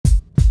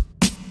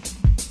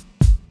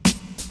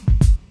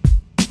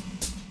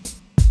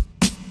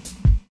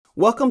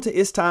Welcome to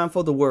It's Time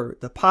for the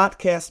Word, the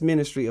podcast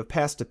ministry of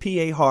Pastor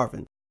P.A.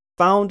 Harvin,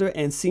 founder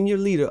and senior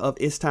leader of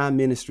It's Time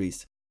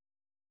Ministries.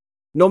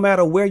 No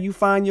matter where you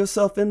find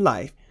yourself in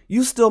life,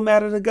 you still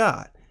matter to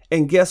God.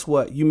 And guess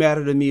what? You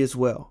matter to me as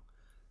well.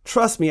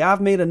 Trust me,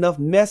 I've made enough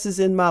messes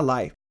in my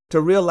life to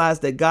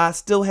realize that God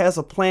still has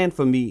a plan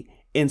for me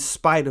in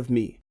spite of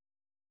me.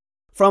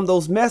 From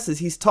those messes,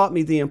 He's taught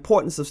me the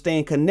importance of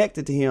staying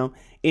connected to Him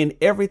in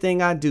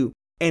everything I do.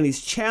 And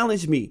He's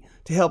challenged me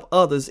to help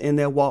others in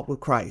their walk with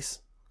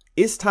Christ.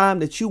 It's time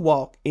that you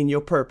walk in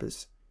your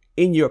purpose,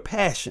 in your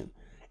passion,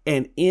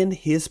 and in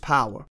His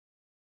power.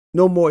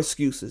 No more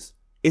excuses.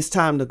 It's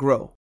time to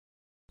grow.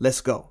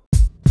 Let's go.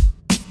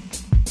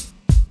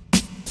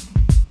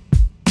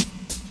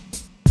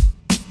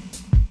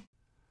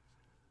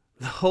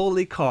 The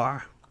holy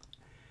car.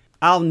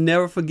 I'll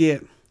never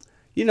forget.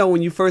 You know,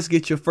 when you first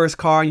get your first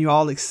car and you're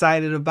all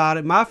excited about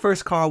it. My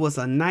first car was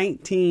a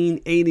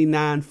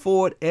 1989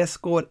 Ford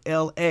Escort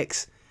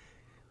LX.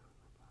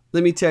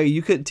 Let me tell you,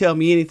 you couldn't tell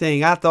me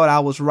anything. I thought I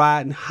was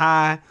riding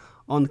high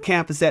on the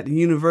campus at the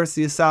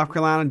University of South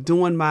Carolina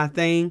doing my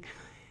thing.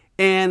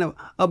 And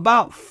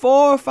about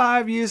 4 or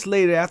 5 years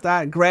later, after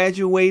I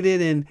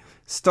graduated and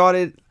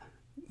started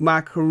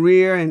my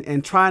career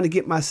and trying to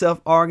get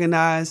myself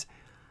organized,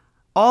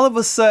 all of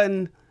a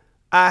sudden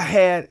I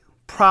had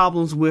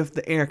problems with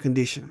the air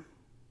conditioner.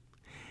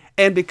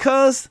 And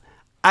because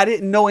I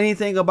didn't know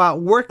anything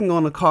about working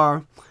on a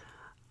car,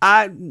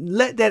 I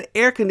let that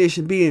air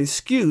conditioner be an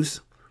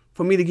excuse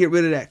for me to get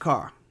rid of that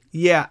car.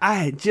 Yeah, I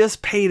had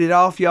just paid it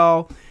off,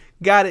 y'all.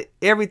 Got it,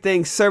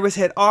 everything serviced,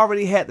 had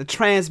already had the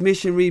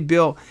transmission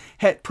rebuilt,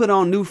 had put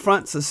on new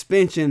front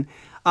suspension,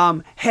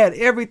 had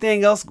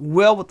everything else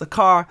well with the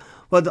car.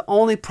 But the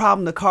only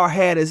problem the car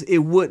had is it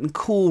wouldn't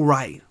cool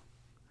right.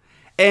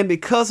 And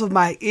because of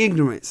my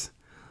ignorance,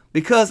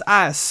 because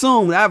I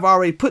assumed I've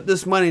already put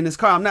this money in this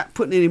car, I'm not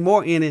putting any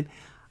more in it,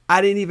 I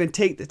didn't even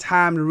take the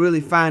time to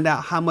really find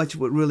out how much it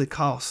would really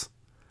cost.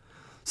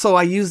 So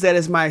I used that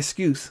as my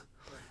excuse.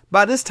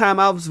 By this time,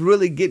 I was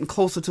really getting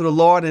closer to the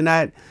Lord, and I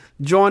had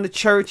joined the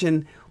church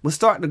and was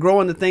starting to grow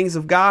in the things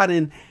of God.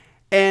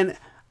 And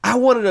I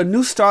wanted a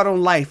new start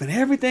on life, and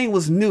everything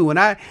was new. And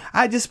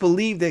I just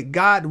believed that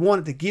God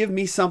wanted to give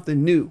me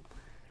something new.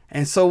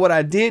 And so what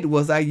I did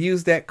was I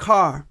used that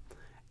car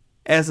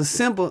as a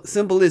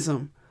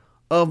symbolism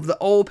of the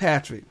old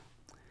Patrick.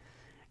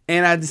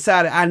 And I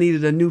decided I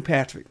needed a new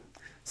Patrick.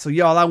 So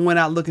y'all, I went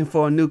out looking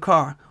for a new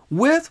car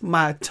with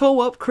my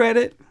toe-up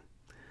credit,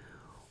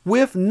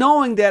 with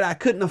knowing that I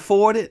couldn't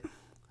afford it,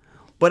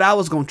 but I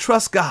was going to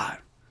trust God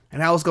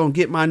and I was going to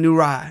get my new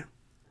ride.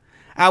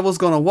 I was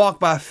going to walk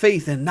by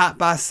faith and not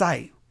by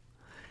sight.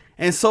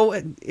 And so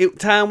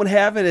time would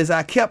have it, as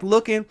I kept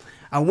looking,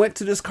 I went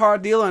to this car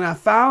dealer and I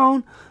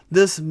found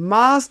this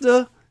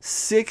Mazda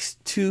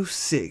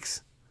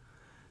 626.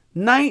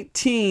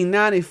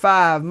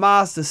 1995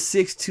 Mazda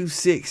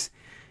 626.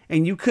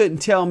 And you couldn't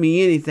tell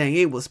me anything.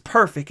 It was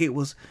perfect. It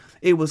was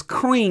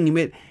cream.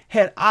 It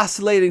had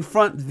oscillating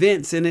front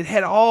vents and it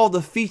had all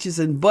the features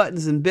and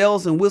buttons and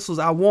bells and whistles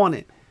I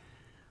wanted.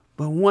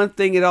 But one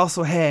thing it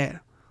also had,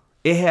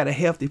 it had a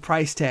hefty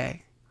price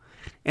tag.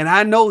 And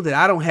I know that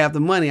I don't have the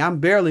money. I'm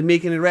barely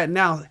making it right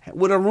now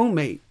with a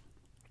roommate.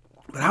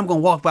 But I'm going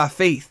to walk by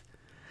faith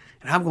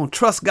and I'm going to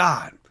trust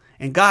God,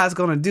 and God's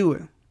going to do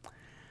it.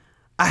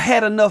 I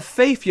had enough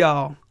faith,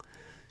 y'all,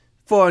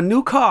 for a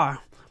new car,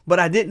 but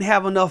I didn't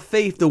have enough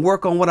faith to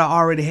work on what I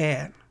already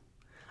had.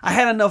 I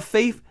had enough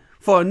faith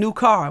for a new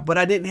car, but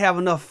I didn't have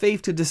enough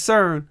faith to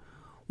discern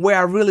where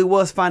I really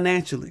was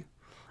financially.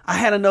 I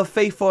had enough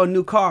faith for a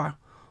new car,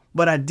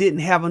 but I didn't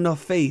have enough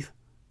faith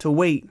to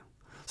wait.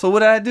 So what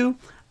did I do?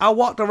 I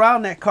walked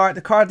around that car at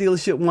the car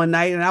dealership one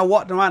night, and I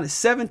walked around it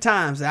 7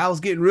 times. And I was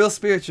getting real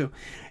spiritual.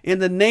 In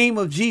the name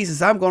of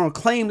Jesus, I'm going to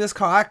claim this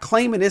car. I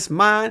claim it. It's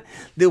mine.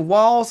 The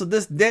walls of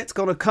this debt's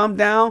going to come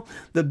down.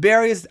 The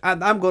barriers,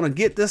 I'm going to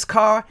get this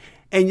car.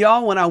 And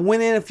y'all, when I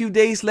went in a few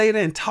days later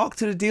and talked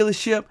to the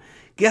dealership,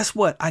 guess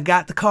what? I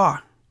got the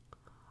car.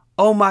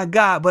 Oh my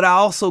God. But I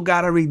also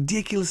got a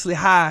ridiculously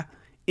high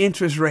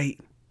interest rate.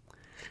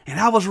 And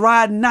I was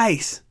riding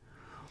nice.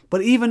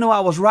 But even though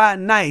I was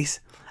riding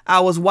nice, I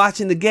was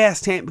watching the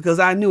gas tank because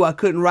I knew I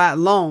couldn't ride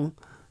long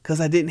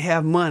because I didn't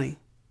have money.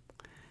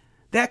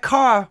 That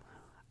car,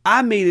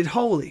 I made it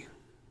holy.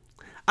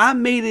 I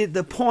made it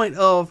the point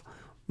of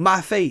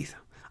my faith.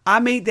 I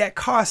made that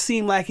car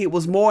seem like it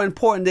was more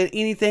important than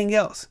anything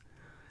else.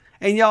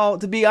 And y'all,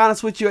 to be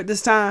honest with you, at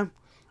this time,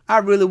 I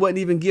really wasn't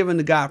even giving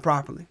to God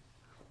properly.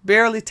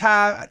 Barely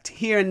tithe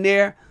here and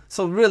there.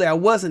 So really, I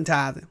wasn't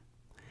tithing.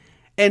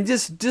 And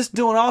just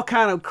doing all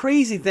kind of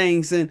crazy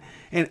things.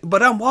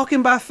 But I'm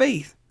walking by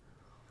faith.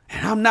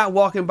 And I'm not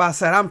walking by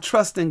sight. I'm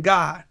trusting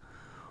God.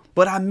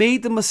 But I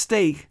made the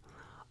mistake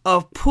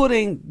of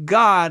putting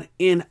God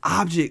in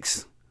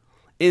objects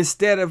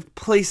instead of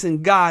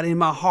placing God in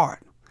my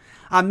heart.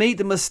 I made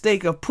the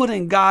mistake of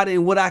putting God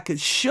in what I could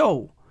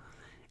show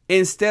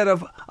instead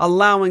of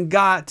allowing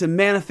God to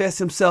manifest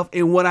himself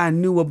in what I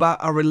knew about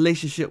a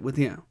relationship with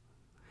him.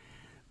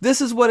 This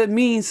is what it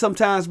means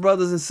sometimes,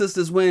 brothers and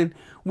sisters, when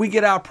we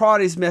get our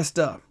priorities messed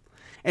up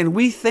and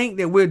we think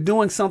that we're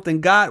doing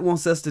something God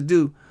wants us to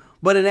do.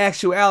 But in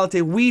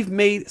actuality, we've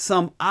made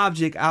some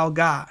object our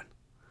God.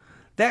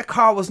 That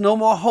car was no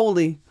more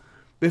holy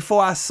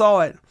before I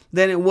saw it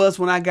than it was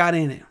when I got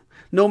in it.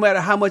 No matter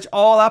how much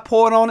oil I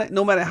poured on it,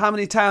 no matter how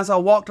many times I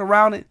walked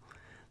around it,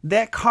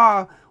 that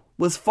car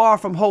was far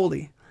from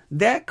holy.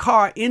 That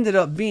car ended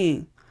up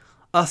being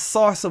a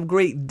source of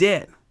great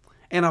debt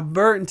and a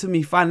burden to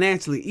me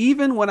financially.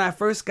 Even when I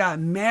first got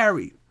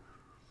married,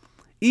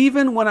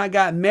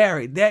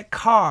 that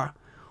car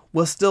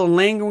was still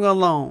lingering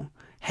alone,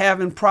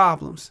 having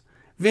problems,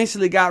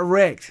 eventually got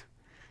wrecked.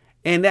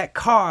 And that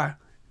car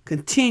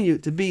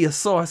continued to be a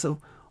source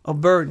of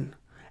burden.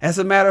 As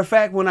a matter of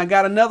fact, when I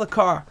got another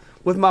car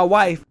with my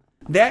wife,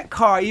 that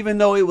car, even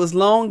though it was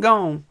long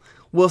gone,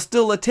 was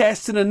still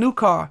attached to the new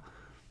car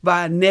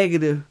by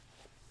negative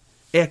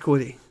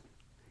equity.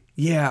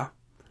 Yeah,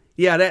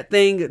 that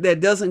thing that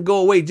doesn't go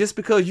away. Just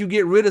because you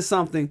get rid of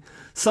something,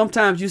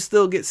 sometimes you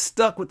still get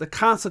stuck with the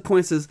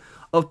consequences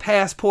of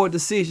past poor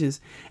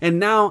decisions. And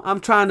now I'm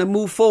trying to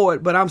move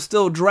forward, but I'm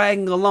still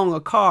dragging along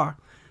a car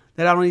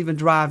that I don't even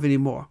drive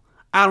anymore.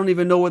 I don't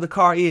even know where the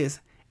car is.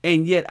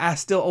 And yet I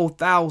still owe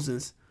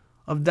thousands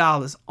of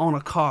dollars on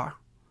a car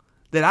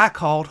that I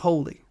called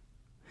holy.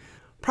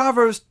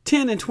 Proverbs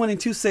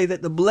 10:22 say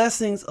that the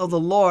blessings of the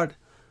Lord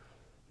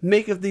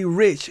maketh thee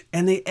rich,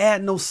 and they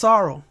add no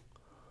sorrow.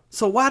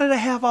 So why did I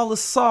have all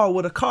this sorrow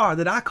with a car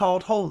that I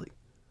called holy?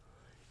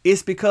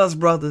 It's because,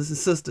 brothers and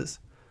sisters,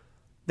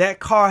 that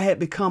car had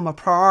become a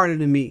priority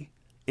to me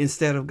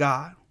instead of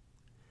God.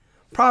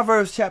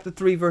 Proverbs chapter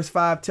 3 verse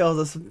 5 tells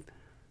us,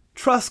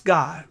 trust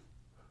God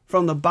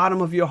from the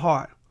bottom of your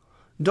heart.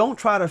 Don't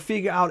try to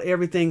figure out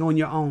everything on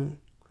your own.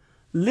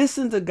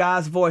 Listen to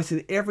God's voice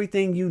in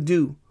everything you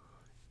do.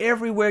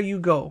 Everywhere you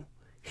go,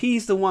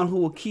 He's the one who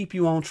will keep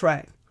you on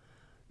track.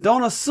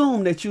 Don't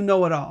assume that you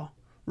know it all.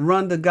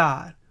 Run to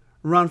God.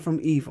 Run from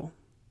evil.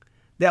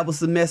 That was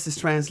the Message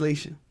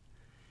translation.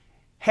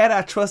 Had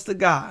I trusted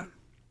God,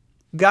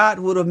 God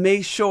would have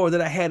made sure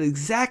that I had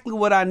exactly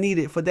what I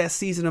needed for that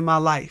season of my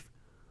life.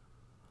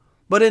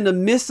 But in the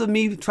midst of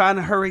me trying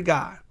to hurry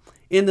God,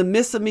 in the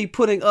midst of me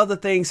putting other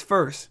things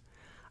first,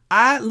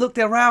 I looked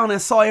around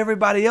and saw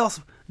everybody else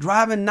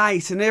driving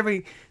nice and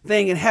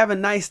everything and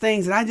having nice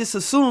things. And I just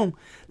assumed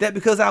that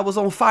because I was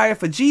on fire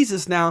for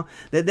Jesus now,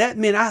 that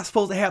meant I was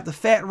supposed to have the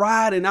fat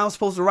ride and I was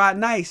supposed to ride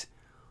nice.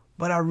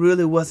 But I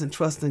really wasn't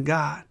trusting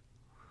God.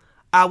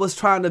 I was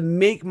trying to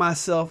make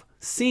myself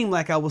seem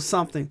like I was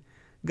something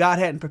God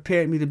hadn't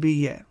prepared me to be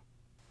yet.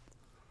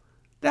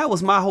 That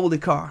was my holy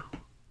car.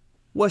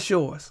 What's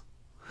yours?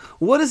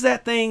 What is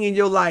that thing in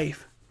your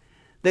life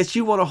that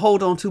you want to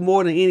hold on to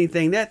more than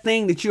anything? That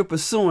thing that you're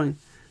pursuing,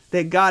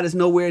 that God is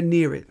nowhere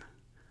near it.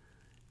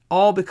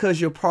 All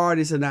because your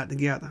priorities are not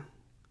together.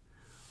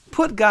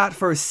 Put God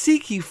first.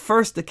 Seek ye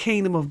first the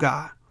kingdom of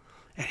God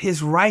and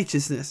His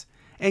righteousness.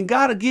 And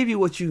God will give you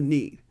what you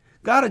need.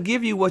 God will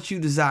give you what you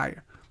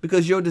desire,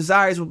 because your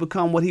desires will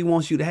become what He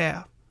wants you to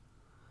have.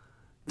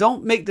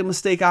 Don't make the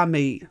mistake I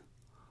made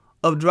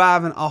of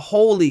driving a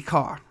holy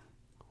car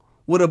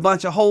with a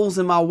bunch of holes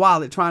in my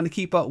wallet trying to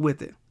keep up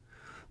with it.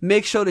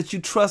 Make sure that you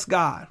trust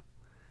God.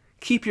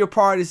 Keep your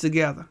priorities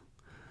together.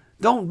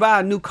 Don't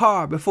buy a new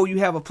car before you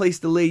have a place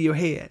to lay your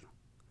head.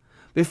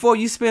 Before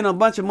you spend a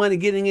bunch of money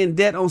getting in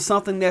debt on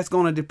something that's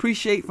going to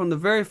depreciate from the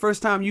very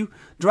first time you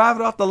drive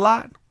it off the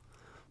lot,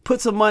 put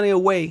some money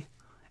away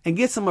and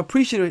get some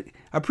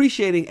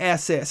appreciating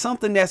assets,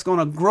 something that's going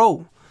to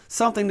grow,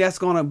 something that's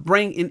going to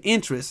bring in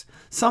interest,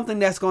 something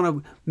that's going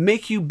to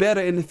make you better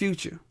in the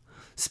future.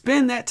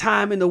 Spend that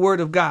time in the Word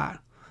of God.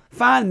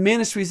 Find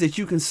ministries that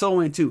you can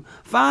sow into.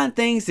 Find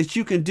things that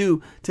you can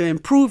do to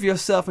improve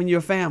yourself and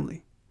your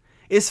family.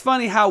 It's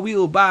funny how we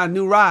will buy a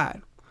new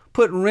ride,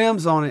 put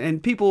rims on it,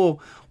 and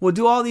people will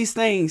do all these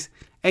things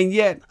and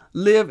yet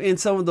live in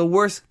some of the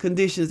worst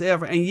conditions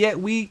ever. And yet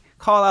we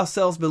call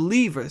ourselves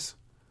believers.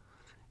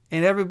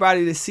 And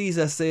everybody that sees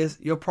us says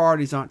your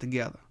priorities aren't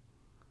together.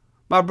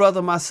 My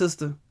brother, my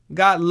sister,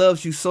 God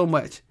loves you so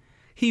much.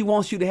 He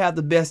wants you to have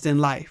the best in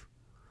life.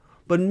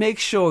 But make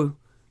sure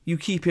you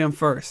keep Him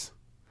first.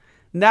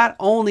 Not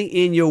only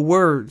in your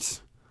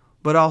words,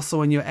 but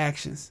also in your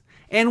actions.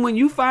 And when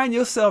you find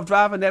yourself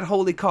driving that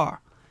holy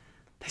car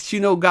that you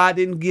know God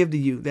didn't give to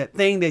you, that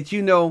thing that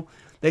you know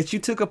that you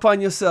took upon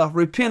yourself,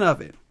 repent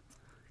of it.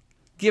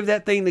 Give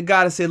that thing to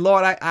God and say,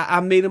 Lord, I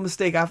made a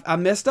mistake. I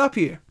messed up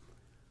here.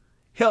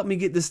 Help me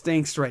get this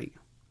thing straight.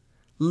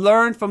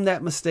 Learn from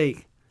that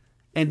mistake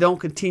and don't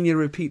continue to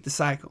repeat the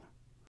cycle.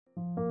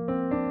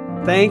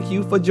 Thank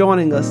you for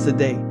joining us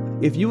today.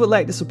 If you would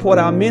like to support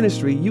our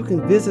ministry, you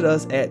can visit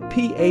us at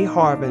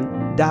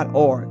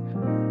paharvin.org.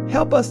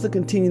 Help us to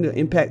continue to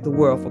impact the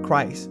world for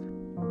Christ.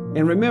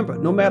 And remember,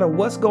 no matter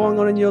what's going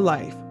on in your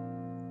life,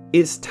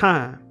 it's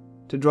time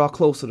to draw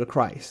closer to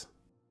Christ.